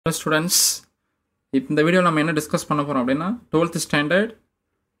Hello students, in the video we will discuss 12th standard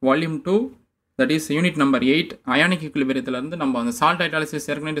volume 2, that is unit number 8 Ionic equilibrium. We salt hydrolysis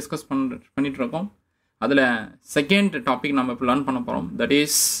discuss the second topic we learn that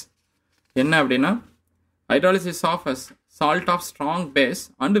is hydrolysis of a salt of strong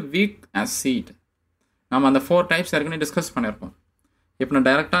base and weak acid. We will 4 types discuss now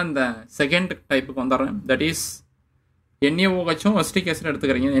direct the second type that is NaOH acetic acid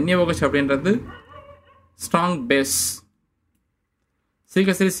எடுத்துக்கறீங்க. NaOH அப்படின்றது strong base,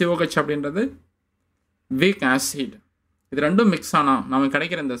 CH3COH அப்படின்றது weak acid. இது ரெண்டும் mix ஆனா நமக்கு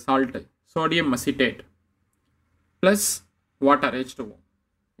கிடைக்கிற இந்த salt sodium acetate plus water H2O.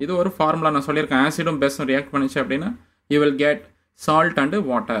 இது ஒரு ஃபார்முலா நான் சொல்லியிருக்கேன். ஆசிடும் பேஸும் ரியாக்ட் பண்ணிச்சு அப்படின்னா you will get salt and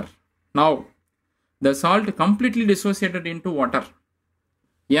water. Now the salt completely dissociated into water.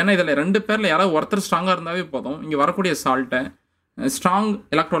 ஏன்னா இதில் ரெண்டு பேரில் யாராவது ஒருத்தர் ஸ்ட்ராங்காக இருந்தாவே போதும், இங்கே வரக்கூடிய சால்ட்டை ஸ்ட்ராங்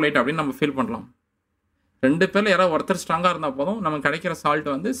எலக்ட்ரோலைட் அப்படின்னு நம்ம ஃபீல் பண்ணலாம். ரெண்டு பேரில் யாராவது ஒருத்தர் ஸ்ட்ராங்காக இருந்தால் போதும், நமக்கு கிடைக்கிற சால்ட்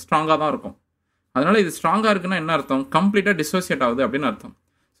வந்து ஸ்ட்ராங்காக தான் இருக்கும். அதனால் இது ஸ்ட்ராங்காக இருக்குன்னா என்ன அர்த்தம்? கம்ப்ளீட்டாக டிசோசியேட் ஆகுது அப்படின்னு அர்த்தம்.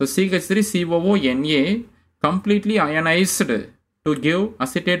 So CH3COONA completely ionised to give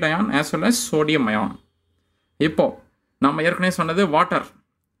acetate ion as well as sodium ion. இப்போது நம்ம ஏற்கனவே சொன்னது வாட்டர்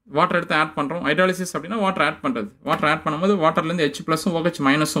எடுத்து ஆட் பண்ணுறோம். ஹைட்ராலிசிஸ் அப்படின்னா வாட்டர் ஆட் பண்ணுறது. வாட்டர் ஆட் பண்ணும்போது வாட்டர்லேருந்து H+ம் OH-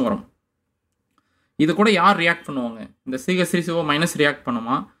 மைனஸும் வரும். இது கூட யார் ரியாக்ட் பண்ணுவாங்க? இந்த CH3CO- ரியாக்ட்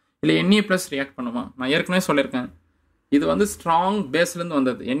பண்ணுமா இல்லை Na+ ரியாக்ட் பண்ணுமா? நான் ஏற்கனவே சொல்லியிருக்கேன், இது வந்து ஸ்ட்ராங் பேஸ்லேருந்து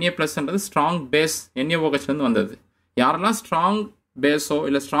வந்தது. Na+ன்றது ஸ்ட்ராங் பேஸ் NaOH வந்தது. யாரெல்லாம் ஸ்ட்ராங் பேஸோ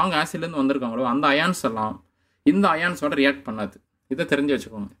இல்லை ஸ்ட்ராங் ஆசிட்லேருந்து வந்திருக்காங்களோ அந்த அயான்ஸ் எல்லாம் இந்த அயான்ஸோட ரியாக்ட் பண்ணாது. இதை தெரிஞ்சு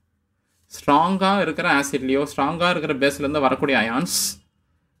வச்சுக்கோங்க. ஸ்ட்ராங்காக இருக்கிற ஆசிட்லேயோ ஸ்ட்ராங்காக இருக்கிற பேஸ்லேருந்து வரக்கூடிய அயான்ஸ்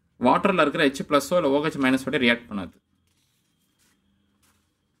வாட்டரில் இருக்கிற H+ஓ இல்லை OH- ஓட ரியாக்ட் பண்ணாது.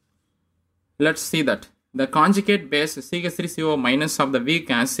 Let's see that the conjugate base CH3CO- of the weak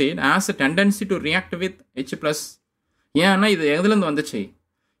acid has a tendency to react with H+. ஏன்னா இது எதுலேருந்து வந்துச்சு?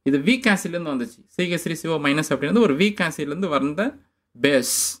 இது வீக் ஆசிட்லேருந்து வந்துச்சு. CH3CO- அப்படின்றது ஒரு வீக் ஆசிட்லேருந்து வந்த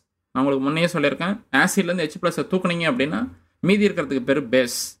பேஸ். நான் உங்களுக்கு முன்னே சொல்லியிருக்கேன், ஆசிட்லேருந்து H+ தூக்குனீங்க அப்படின்னா மீதி இருக்கிறதுக்கு பேர்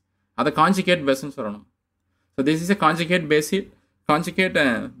பேஸ். அதை கான்ஜுகேட் பேஸ்ன்னு சொல்லணும். So this is a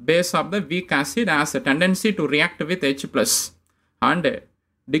conjugate base of the weak acid has a tendency to react with H+ and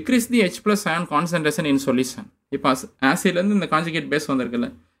decrease the H+ ion concentration in solution. இப்போ ஆசிட்லேருந்து இந்த கான்ஜுகேட் பேஸ் வந்திருக்குல்ல,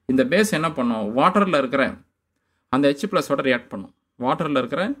 இந்த பேஸ் என்ன பண்ணும்? வாட்டரில் இருக்கிற அந்த H+ஓட ரியாக்ட் பண்ணும். வாட்டரில்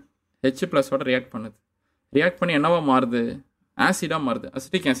இருக்கிற H+ஓட ரியாக்ட் பண்ணுது. ரியாக்ட் பண்ணி என்னவா மாறுது? ஆசிடாக மாறுது,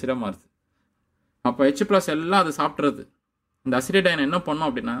 அசிட்டிக் ஆசிடாக மாறுது. அப்போ H+ எல்லாம் அது சாப்பிட்றது. இந்த அசிடேட் அயன் என்ன பண்ணோம்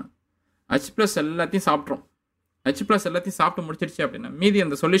அப்படின்னா H+ எல்லாத்தையும் சாப்பிட்றோம். H+ எல்லாத்தையும் சாப்பிட்டு முடிச்சிருச்சு அப்படின்னா மீதி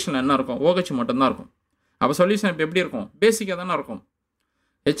அந்த சொல்யூஷனில் என்ன இருக்கும்? OH மட்டும்தான் இருக்கும். அப்போ சொல்யூஷன் இப்போ எப்படி இருக்கும்? பேசிக்காக தானே இருக்கும்.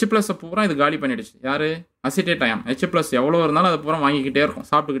 H+ பூரா இது காலி பண்ணிடுச்சு. யார்? Acetate ion. H+ எவ்வளோ இருந்தாலும் அது பூரா வாங்கிக்கிட்டே இருக்கும்,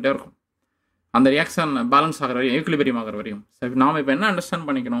 சாப்பிட்டுக்கிட்டே இருக்கும். அந்த ரியாக்ஷன் பேலன்ஸ் ஆகிற வரையும், ஈக்குலிபிரியம் ஆகிற வரையும். சரி, நாம் இப்போ என்ன அண்டர்ஸ்டாண்ட்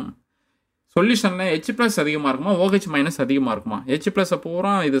பண்ணிக்கணும்? சொல்யூஷனில் H+ அதிகமாக இருக்குமா, OH- அதிகமாக இருக்குமா? H+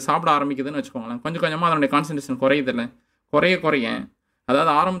 பூரா இது சாப்பிட ஆரம்பிக்குதுன்னு வச்சுக்கோங்களேன். கொஞ்சம் கொஞ்சமாக அதனுடைய கான்சன்ட்ரேஷன் குறையுதில்லை, குறைய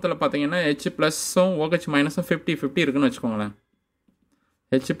அதாவது ஆரம்பத்தில் பார்த்தீங்கன்னா H+ம் OH- 50-50 இருக்குன்னு வச்சுக்கோங்களேன்.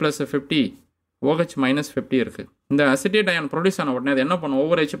 H+ 50, OH- 50 இருக்குது. இந்த அசிட்டேட் அயான் ப்ரொடியூஸ் ஆன உடனே அது என்ன பண்ணும்?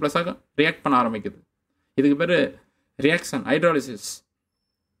 ஒவ்வொரு H+ஆக ரியாக்ட் பண்ண ஆரம்பிக்குது. இதுக்கு பேர் ரியாக்ஷன், ஹைட்ராலிசிஸ்.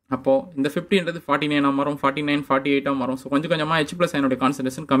 அப்போது இந்த 50ன்றது 49 மாறும், 49 48 மாறும். ஸோ கொஞ்சம் கொஞ்சமாக H+ அயனுடைய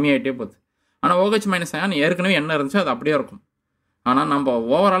கான்சன்ட்ரேஷன் கம்மியாகிட்டே போகுது. ஆனால் OH- அயான் ஏற்கனவே என்ன இருந்துச்சு அது அப்படியே இருக்கும். ஆனால் நம்ம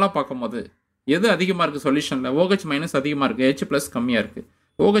ஓவராலாக பார்க்கும்போது எது அதிகமாக இருக்குது சொல்யூஷனில்? OH- அதிகமாக இருக்குது, H+ கம்மியாக இருக்குது.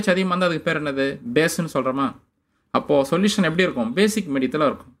 OH அதிகமாக இருந்தால் அதுக்கு பேர் என்னது? பேஸ்ன்னு சொல்கிறோமா? அப்போது சொல்யூஷன் எப்படி இருக்கும்? பேசிக் மீடியத்தில்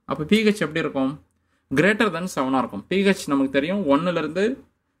இருக்கும். அப்போ pH எப்படி இருக்கும்? கிரேட்டர் தென் 7 இருக்கும். pH நமக்கு தெரியும் 1லேருந்து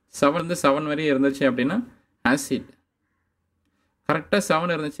 7 வரையும் இருந்துச்சு அப்படின்னா ஆசிட். கரெக்டாக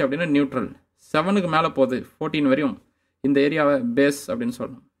 7 இருந்துச்சு அப்படின்னா நியூட்ரல். 7க்கு மேலே போகுது 14 வரையும் இந்த ஏரியாவை பேஸ் அப்படின்னு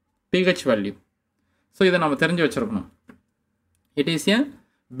சொல்லணும். pH value. ஸோ இதை நம்ம தெரிஞ்சு வச்சுருக்கணும். It is a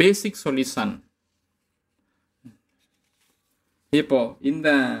basic solution. இப்போ இந்த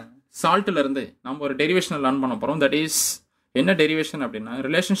சால்ட்டிலிருந்து நம்ம ஒரு டெரிவேஷன் லேர்ன் பண்ண போகிறோம். தட் இஸ் என்ன டெரிவேஷன் அப்படின்னா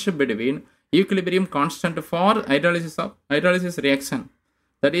relationship between equilibrium constant for hydrolysis reaction.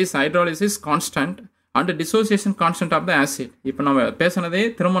 That is hydrolysis constant and dissociation constant of the acid. இப்போ நம்ம பேசினதே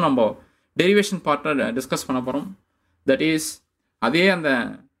திரும்ப நம்ம டெரிவேஷன் பார்ட்டை டிஸ்கஸ் பண்ண போகிறோம். தட் இஸ் அதே அந்த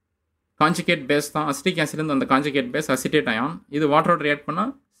கான்ஜுகேட் பேஸ் தான். அசிட்டிக் ஆசிட்லேருந்து அந்த கான்ஜுகேட் பேஸ் அசிட்டேட் அயான். இது வாட்டரோட ரியாக்ட்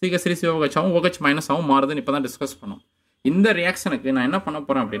பண்ணால் CH3COOH- OH- மாறுதுன்னு இப்போ தான் டிஸ்கஸ் பண்ணோம். இந்த ரியாக்ஷனுக்கு நான் என்ன பண்ண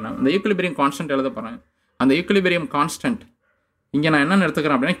போகிறேன் அப்படின்னா இந்த ஈக்குலிபிரியம் கான்ஸ்டன்ட் எழுத போகிறேன். அந்த ஈக்குலிபிரியம் கான்ஸ்டன்ட் இங்கே நான் என்ன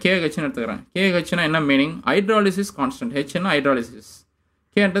எடுத்துக்கிறேன் அப்படின்னா KHன்னு எடுத்துக்கிறேன். KHனா என்ன meaning? Hydrolysis constant. Hன்னா hydrolysis,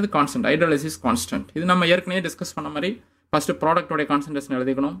 Kன்றது constant, hydrolysis constant. இது நம்ம ஏற்கனவே டிஸ்கஸ் பண்ண மாதிரி ஃபஸ்ட்டு ப்ராடக்டோடைய கான்சன்ட்ரேஷன்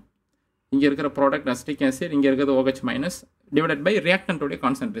எழுதிக்கணும். இங்கே இருக்கிற ப்ராடக்ட் அசிட்டிக் ஆசிட், இங்கே இருக்கிறது OH minus divided by ரியாக்டன்டோடைய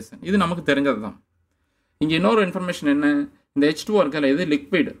concentration. இது நமக்கு தெரிஞ்சது தான். இங்கே இன்னொரு இன்ஃபர்மேஷன் என்ன, இந்த H2O இருக்கிற இது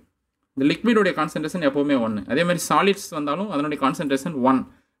லிக்விட். இந்த லிக்விடோடைய கான்சன்ட்ரேஷன் எப்போவுமே 1. அதே மாதிரி சாலிட்ஸ் வந்தாலும் அதனுடைய கான்சன்ட்ரேஷன் 1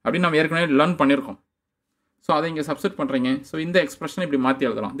 அப்படின்னு நம்ம ஏற்கனவே லேர்ன் பண்ணியிருக்கோம். ஸோ அதை இங்கே சப்ஸ்டிட் பண்ணுறீங்க. ஸோ இந்த எக்ஸ்பிரஷனை இப்படி மாற்றி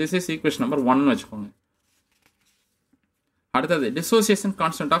எழுதலாம். திஸ் இஸ் ஈக்குவேஷன் நம்பர் 1 வச்சுக்கோங்க. அடுத்தது டிசோசியேஷன்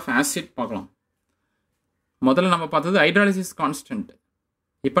கான்ஸ்டன்ட் ஆஃப் ஆசிட் பார்க்கலாம். முதல்ல நம்ம பார்த்தது ஹைட்ராலிசிஸ் கான்ஸ்டன்ட்.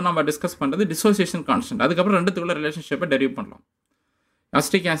 இப்போ நம்ம டிஸ்கஸ் பண்ணுறது டிசோசியேஷன் கான்ஸ்டன்ட். அதுக்கப்புறம் ரெண்டுத்துக்குள்ள ரிலேஷன்ஷிப்பை டெரிவ் பண்ணலாம்.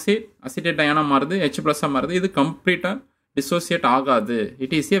 அசிட்டிக் ஆசிட் அசிட்டேட் அயனாக மாறுது, H+ மாறுது. இது கம்ப்ளீட்டாக டிசோசியேட் ஆகாது.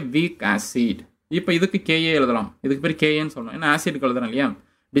 It is a week acid. இப்போ இதுக்கு KA எழுதலாம். இதுக்கு பேர் KAன்னு சொல்லலாம். ஏன்னா ஆசிட்க்கு எழுதுறோம் இல்லையா,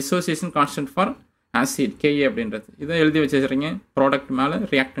 dissociation constant for acid KA அப்படின்றது. இதை எழுதி வச்சுக்கிறீங்க. ப்ராடக்ட் மேலே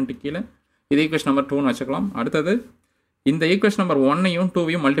ரியாக்டன்ட் கீழே. இது ஈக்குவேஷன் நம்பர் 2ன்னு வச்சுக்கலாம். அடுத்தது இந்த ஈக்குவேஷன் நம்பர் 1ஐயும்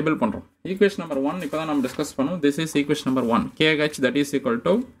 2ஐயும் மல்டிபிள் பண்ணுறோம். ஈக்குவேஷன் நம்பர் 1 இப்போ தான் நம்ம டிஸ்கஸ் பண்ணோம். This is equation number 1. KH that is equal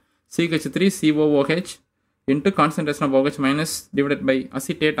to CH3COOH into concentration of OH minus divided by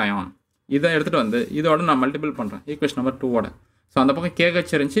acetate ion. இதை எடுத்துகிட்டு வந்து இதோட நான் மல்டிபிள் பண்ணுறேன் ஈக்குவேஷன் நம்பர் 2ஓட. ஸோ அந்த பக்கம்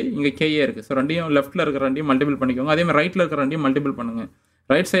KH இருந்துச்சு, இங்கே KA இருக்குது. ஸோ ரெண்டையும் லெஃப்ட்டில் இருக்கிற ரெண்டையும் மல்டிபிள் பண்ணிக்கோங்க. அதே மாதிரி ரைட்டில் இருக்கிற ரெண்டையும் மல்டிபிள் பண்ணுங்கள்.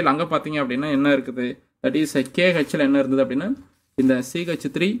 ரைட் சைடில் அங்கே பார்த்தீங்க அப்படின்னா என்ன இருக்குது, தட் இஸ் KHல என்ன இருந்தது அப்படின்னா இந்த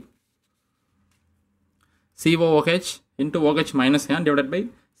CH3COOH into OH minus ion divided by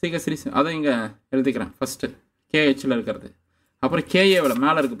CH3. அதை இங்கே எழுதிக்கிறேன் ஃபஸ்ட்டு KHல இருக்கிறது. அப்புறம் KAவில்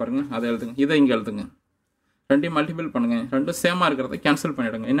மேலே இருக்குது பாருங்கள், அதை எழுதுங்க. இதை இங்கே எழுதுங்க. ரெண்டையும் மல்டிபிள் பண்ணுங்கள். ரெண்டும் சேமாக இருக்கிறத கேன்சல்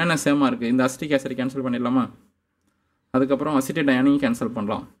பண்ணிவிடுங்க. என்னென்ன சேமாக இருக்குது, இந்த அசிட்டிக் ஆசிட் கேன்சல் பண்ணிடலாமா, அதுக்கப்புறம் அசிட்டேட் அயனையும் கேன்சல்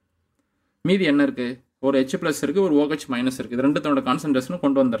பண்ணலாம். மீதி என்ன இருக்குது, ஒரு H+ இருக்குது, ஒரு OH மைனஸ் இருக்குது. இது ரெண்டுத்தோட கான்சன்ட்ரேஷனும்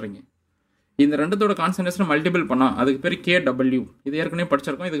கொண்டு வந்துடுறீங்க. இந்த ரெண்டுத்தோட கான்சன்ட்ரேஷன் மல்டிபிள் பண்ணால் அதுக்கு பேர் KW. இது ஏற்கனவே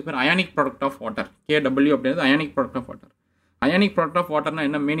படிச்சிருக்கோம். இதுக்கு பேர் ionic product of water. KW அப்படின்றது ionic product of water. Ionic product of வாட்டர்னா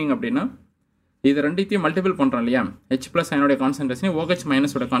என்ன மீனிங் அப்படின்னா, இது ரெண்டுத்தையும் மல்டிபிள் பண்ணுறோம் இல்லையா, H+ அயனோட கான்சன்ட்ரேஷன் OH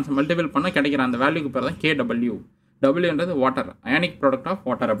மைனஸோட மல்டிபிள் பண்ணால் கிடைக்கிற அந்த வேல்யூக்கு பேர் தான் KW. Wன்றது water, ionic product of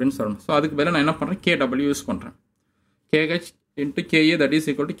water அப்படின்னு சொல்லணும். ஸோ அதுக்கு பேர் நான் என்ன பண்ணுறேன், KW யூஸ் பண்ணுறேன். KH into KA that is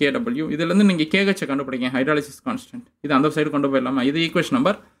equal to KW. இதுலேருந்து நீங்கள் KH கண்டுபிடிங்க, ஹைட்ராலிசிஸ் கான்ஸ்டன்ட். இது அந்த சைடு கொண்டு போயிடலாமா, இது ஈக்குவேஷன்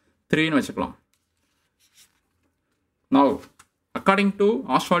நம்பர் 3ன்னு வச்சுக்கலாம். நவ் அக்கார்டிங் டு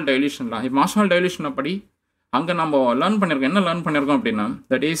ஆஸ்வால்ட் டைல்யூஷன்லாம், இப்போ ஆஸ்வால்ட் டைல்யூஷன் அப்படி அங்கே நம்ம லேர்ன் பண்ணியிருக்கோம். என்ன லேர்ன் பண்ணியிருக்கோம் அப்படின்னா,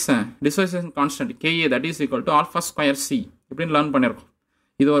 that is dissociation constant KA that is equal to alpha square C இப்படின்னு லேர்ன் பண்ணியிருக்கோம்.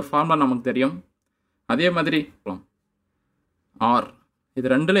 இது ஒரு ஃபார்முலா நமக்கு தெரியும். அதே மாதிரி R இது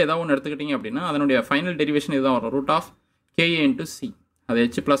ரெண்டில் ஏதாவது ஒன்று எடுத்துக்கிட்டிங்க அப்படின்னா அதனுடைய ஃபைனல் டெரிவேஷன் இதுதான் வரும், root of KA into C. அது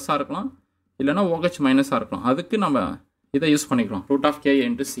H+ஆக இருக்கலாம், இல்லைனா OH மைனஸாக இருக்கலாம். அதுக்கு நம்ம இதை யூஸ் பண்ணிக்கலாம், root of KA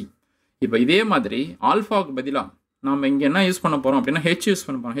into C. இப்போ இதே மாதிரி ஆல்ஃபாவுக்கு பதிலாக நம்ம இங்கே என்ன யூஸ் பண்ண போகிறோம் அப்படின்னா H யூஸ்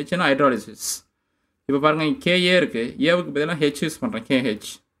பண்ண போகிறோம். Hனா ஹைட்ராலிசிஸ். இப்போ பாருங்கள் KA இருக்குது, ஏவுக்கு பதிலாக H யூஸ் பண்ணுறேன், KH.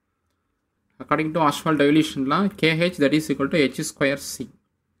 According to Oswald டைல்யூஷன்லாம் KH that is equal to H² C.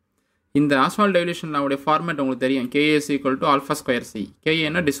 இந்த ஆஸ்வால்ட் டைல்யூஷன்லாவுடைய ஃபார்மேட் உங்களுக்கு தெரியும், KA is equal to alpha square C. KA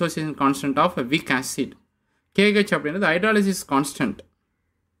என்ன dissociation constant of week acid. KH அப்படின்றது ஹைட்ராலிசிஸ் கான்ஸ்டன்ட்,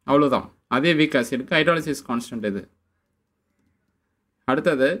 அவ்வளோதான். அதே week ஆசிடுக்கு hydrolysis constant இது.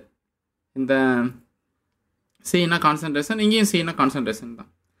 அடுத்தது இந்த Cனா கான்சன்ட்ரேஷன், இங்கேயும் Cனா கான்சன்ட்ரேஷன் தான்.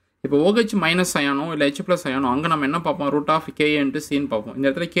 இப்போ OH மைனஸ் அயானோ இல்லை H+ அயானோ அங்கே நம்ம என்ன பார்ப்போம், ரூட் ஆஃப் KA இன்ட்டு Cன்னு பார்ப்போம். இந்த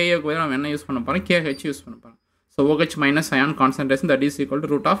இடத்துல KAக்கு பதிலாக நம்ம என்ன யூஸ் பண்ண போகிறோம், KH யூஸ் பண்ண போகிறோம். So OH minus ion concentration that is equal to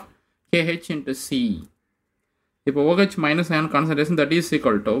root of KH into C. இப்போ OH minus ion concentration that is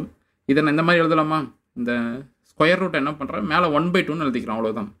equal to, இதை நான் இந்த மாதிரி எழுதலாமா, இந்த ஸ்கொயர் ரூட் என்ன பண்ணுறேன், மேலே 1/2ன்னு எழுதிக்கிறோம்,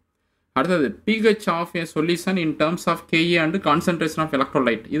 அவ்வளோதான். அடுத்தது pH of A solution in terms of KA and concentration of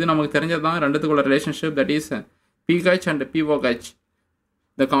electrolyte. இது நமக்கு தெரிஞ்சது தான், ரெண்டுத்துக்குள்ள relationship that is pH and POH.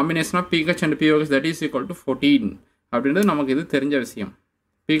 the combination of pH and POH that is equal to 14 அப்படின்றது நமக்கு இது தெரிஞ்ச விஷயம்.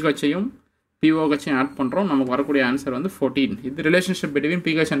 pHஐயும் POHஐயும் ஆட் பண்ணுறோம், நமக்கு வரக்கூடிய ஆன்சர் வந்து 14. இது relationship between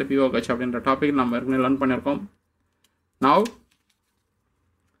pH and POH அப்படின்ற டாபிக் நம்ம ஏற்கனவே லேர்ன் பண்ணியிருக்கோம். Now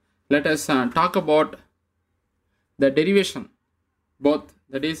let us talk about the derivation both,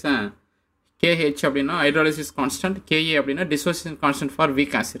 that is KH அப்படின்னா ஹைட்ராலிசிஸ் கான்ஸ்டன்ட், KA அப்படின்னா dissociation constant for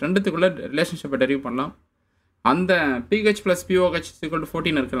week acid. ரெண்டுத்துக்குள்ள ரிலேஷன்ஷிப்பை டெரிவ் பண்ணலாம். அந்த pH + POH =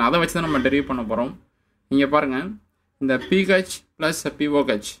 14 இருக்குல்ல, அதை வச்சு தான் நம்ம டெரிவ் பண்ண போகிறோம். இங்கே பாருங்கள், இந்த pH +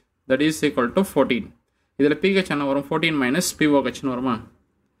 POH that is equal to 14. இதில் pH என்ன வரும், 14 - POHன்னு வருமா,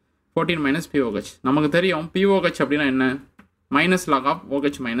 14 - POH. நமக்கு தெரியும் POH அப்படின்னா என்ன, minus lock of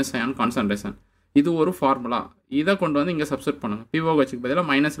OH minus ion concentration. இது ஒரு ஃபார்முலா, இதை கொண்டு வந்து இங்கே சப்ஸ்டிட் பண்ணுங்கள். POHக்கு பதிலாக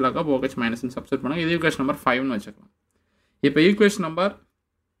minus lock of OH மைனஸ்ன்னு substitute பண்ணுங்கள். இது ஈக்குவேஷன் நம்பர் 5ன்னு வச்சுக்கலாம். இப்போ ஈக்குவேஷன் நம்பர்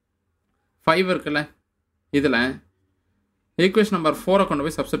 5 இருக்குல்ல, இதில் ஈக்குவேஷன் நம்பர் 4 கொண்டு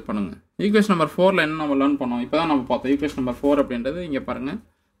போய் சப்ஸ்டிட் பண்ணுங்கள். ஈக்குவேஷன் நம்பர் 4 என்ன நம்ம லேர்ன் பண்ணோம், இப்போ தான் நம்ம பார்த்தோம். ஈக்குவேஷன் நம்பர் 4 அப்படின்றது இங்கே பாருங்கள்,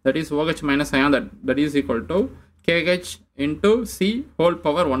 that is OH minus ion that is equal to KH into C whole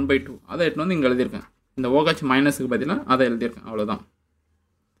power 1/2 அதை எடுத்து வந்து இங்கே எழுதியிருக்கேன். இந்த OH மைனஸுக்கு பதிலாக அதை எழுதியிருக்கேன். அவ்வளோதான்.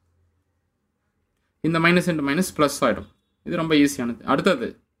 இந்த மைனஸ் இன்ட்டு மைனஸ் ப்ளஸ் ஆகிடும். இது ரொம்ப ஈஸியானது. அடுத்தது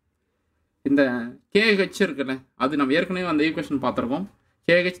இந்த KH இருக்குல்ல, அது நம்ம ஏற்கனவே அந்த ஈக்குவேஷன் பார்த்துருக்கோம்.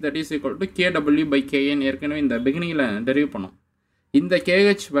 KH that is equal to KW/KN ஏற்கனவே இந்த பிகினிங்கில் டெரிவ் பண்ணோம். இந்த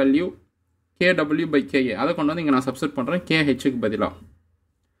KH வேல்யூ KW/KA அதை கொண்டு வந்து இங்கே நான் சப்ஸ்டிட் பண்ணுறேன் KHக்கு பதிலாக.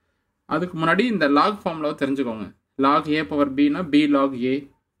 அதுக்கு முன்னாடி இந்த லாக் ஃபார்முலாவை தெரிஞ்சுக்கோங்க. log A power Bனா B log A.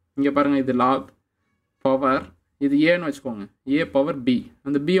 இங்கே பாருங்கள், இது log பவர், இது ஏன்னு வச்சுக்கோங்க, A power B.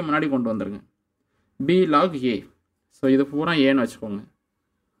 அந்த பியை முன்னாடி கொண்டு வந்துடுங்க, B log A. ஸோ இது பூரா ஏன்னு வச்சுக்கோங்க,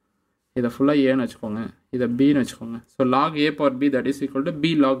 இதை ஃபுல்லாக ஏன்னு வச்சுக்கோங்க, இதை பின்னு வச்சுக்கோங்க. So log A power B that is equal to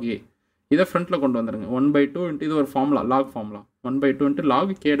B log A. இதை ஃப்ரண்ட்டில் கொண்டு வந்துடுங்க. 1/2 இன்ட்டு இது ஒரு formula, lock formula. 1/2 into log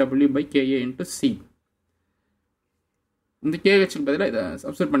KW/KA into C. இந்த KHக்கு பதிலாக இதை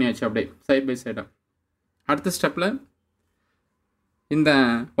சப்ஸ்டிட் பண்ணியாச்சு அப்படியே சைட் பை சைடாக. அடுத்த ஸ்டெப்பில் இந்த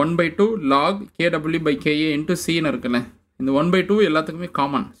 1/2 log KW/KA இன்ட்டு Cன்னு இருக்குல்ல, இந்த 1/2 எல்லாத்துக்குமே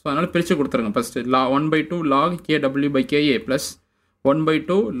காமன். ஸோ அதனால் பிரித்து கொடுத்துருங்க. First 1/2 log KW/KA plus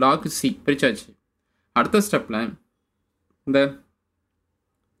 1/2 log C பிரிச்சாச்சு. அடுத்த ஸ்டெப்பில் இந்த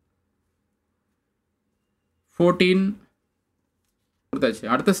 14 கொடுத்தாச்சு.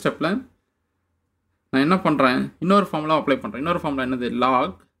 அடுத்த ஸ்டெப்பில் நான் என்ன பண்ணுறேன், இன்னொரு ஃபார்முலா அப்ளை பண்ணுறேன். இன்னொரு ஃபார்முலா என்னது,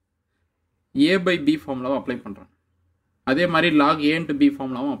 log A/B ஃபார்முலாவும் அப்ளை பண்ணுறேன். அதே மாதிரி log A into B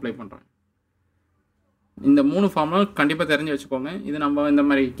ஃபார்முலாவும் apply பண்ணுறேன். இந்த 3 ஃபார்முலா கண்டிப்பாக தெரிஞ்சு வச்சுக்கோங்க. இது நம்ம இந்த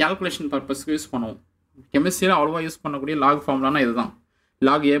மாதிரி கேல்குலேஷன் பர்பஸ்க்கு யூஸ் பண்ணுவோம். கெமிஸ்ட்ரியில் அவ்வளோவா யூஸ் பண்ணக்கூடிய லாக் ஃபார்முலானா இதுதான்.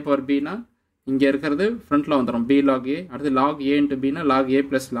 log A power Bனா இங்கே இருக்கிறது ஃப்ரண்ட்டில் வந்துடும், B log A. அடுத்து log A into Bனா log A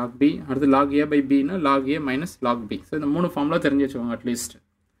plus log B. அடுத்து log A/Bனா log A minus log B. So இந்த 3 ஃபார்முலா தெரிஞ்சு வச்சுக்கோங்க அட்லீஸ்ட்.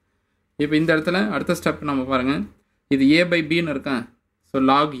 இப்போ இந்த இடத்துல அடுத்த ஸ்டெப் நம்ம பாருங்கள், இது A/Bன்னு இருக்கேன். ஸோ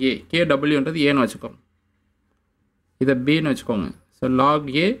log A, KWன்றது ஏன்னு வச்சுக்கோங்க, இதை Bன்னு வச்சுக்கோங்க. So log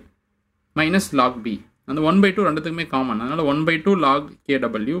A minus log B. அந்த 1/2 ரெண்டுத்துக்குமே காமன். அதனால் 1/2 log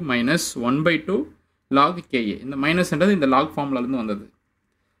KW minus 1/2 log KA. இந்த மைனஸ்ன்றது இந்த லாக் ஃபார்முலாலேருந்து வந்தது,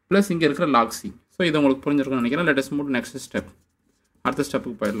 ப்ளஸ் இங்கே இருக்கிற log C. ஸோ இது உங்களுக்கு புரிஞ்சிருக்குன்னு நினைக்கிறேன். Let us move to next step. அடுத்த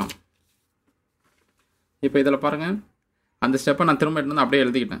ஸ்டெப்புக்கு போயிடலாம். இப்போ இதில் பாருங்கள், அந்த ஸ்டெப்பை நான் திரும்ப எடுத்து வந்து அப்படியே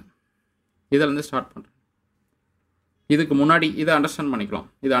எழுதிக்கிட்டேன். இதிலேருந்து ஸ்டார்ட் பண்ணுறேன். இதுக்கு முன்னாடி இதை அண்டர்ஸ்டாண்ட் பண்ணிக்கலாம்.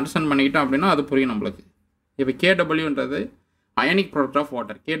 இதை அண்டர்ஸ்டாண்ட் பண்ணிக்கிட்டோம் அப்படின்னா அது புரியும் நம்மளுக்கு. இப்போ KWன்றது ionic product of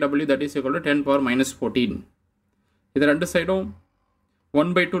water. KW that is equal to 10⁻⁻14. இது ரெண்டு சைடும்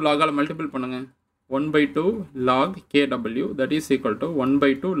 1/2 லாகால் மல்டிபிள் பண்ணுங்கள். 1/2 log KW that is equal to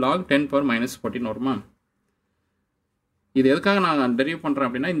 1/2 log 10⁻⁻14 வருமா? இது எதுக்காக நான் டெரிவ் பண்ணுறேன்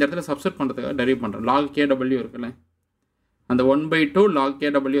அப்படின்னா, இந்த இடத்துல சப்ஸ்டிட் பண்ணுறதுக்காக டெரிவ் பண்ணுறேன். log KW இருக்குல்ல, அந்த 1/2 log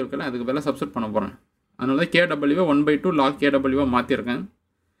KW இருக்குல்ல, அதுக்கு பதிலாக சப்ஸ்டிட் பண்ண போகிறேன். அதனால தான் KW 1/2 log KW மாற்றிருக்கேன்.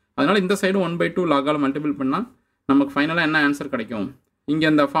 அதனால் இந்த சைடு 1/2 லாகால் மல்டிபிள் பண்ணால் நமக்கு ஃபைனலாக என்ன ஆன்சர் கிடைக்கும். இங்கே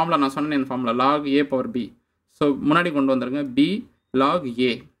இந்த ஃபார்முலா நான் சொன்னேன், இந்த formula log A power B. So முன்னாடி கொண்டு வந்துருங்க, B log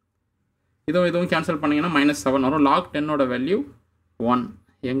A. இதுவும் கேன்சல் பண்ணிங்கன்னா -7 வரும். log 10ஓட value 1.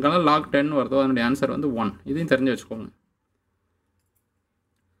 எங்கெல்லாம் log 10 வருதோ அதனுடைய ஆன்சர் வந்து 1. இதையும் தெரிஞ்சு வச்சுக்கோங்க.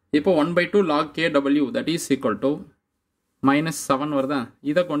 இப்போ 1/2 log KW that is equal to -7 வருதா,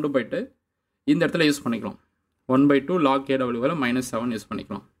 இதை கொண்டு போயிட்டு இந்த இடத்துல யூஸ் பண்ணிக்கலாம். 1/2 log KW வர -7 யூஸ்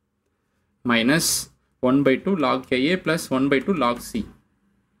பண்ணிக்கலாம். -1/2 log KA plus 1/2 log C.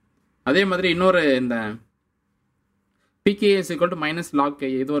 அதே மாதிரி இன்னொரு இந்த PKA is equal to -log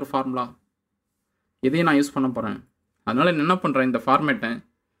KA, இது ஒரு ஃபார்முலா. இதையும் நான் யூஸ் பண்ண போகிறேன். அதனால் என்ன பண்ணுறேன், இந்த ஃபார்மேட்டை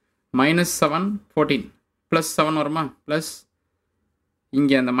 -7 14 +7 வருமா, ப்ளஸ்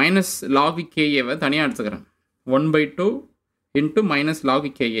இங்கே அந்த -log KAவை தனியாக எடுத்துக்கிறேன். 1/2 இன்ட்டு -log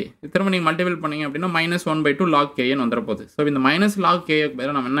KA. திரும்ப நீங்கள் மல்டிபிள் பண்ணிங்க அப்படின்னா -1/2 log KAன்னு வந்துட போகுது. ஸோ இந்த -log KAக்கு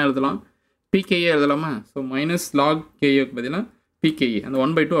பதிலாக நம்ம என்ன எழுதலாம், PKA எழுதலாமா? ஸோ -log KAக்கு பதிலாக PKA. அந்த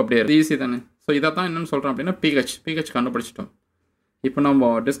 1/2 அப்படியே ஈஸி தானே. ஸோ இதை தான் என்னென்னு சொல்கிறேன் அப்படின்னா pH கண்டுபிடிச்சிட்டோம். இப்போ நம்ம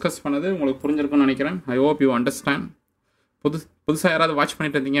டிஸ்கஸ் பண்ணது உங்களுக்கு புரிஞ்சிருக்கும்னு நினைக்கிறேன். I hope you understand. புதுசாக யாராவது வாட்ச்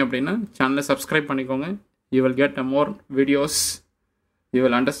பண்ணிட்டு இருந்தீங்க அப்படின்னா சேனலை சப்ஸ்கிரைப் பண்ணிக்கோங்க. You will get more videos. You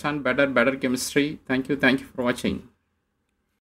will understand better chemistry. Thank you for watching.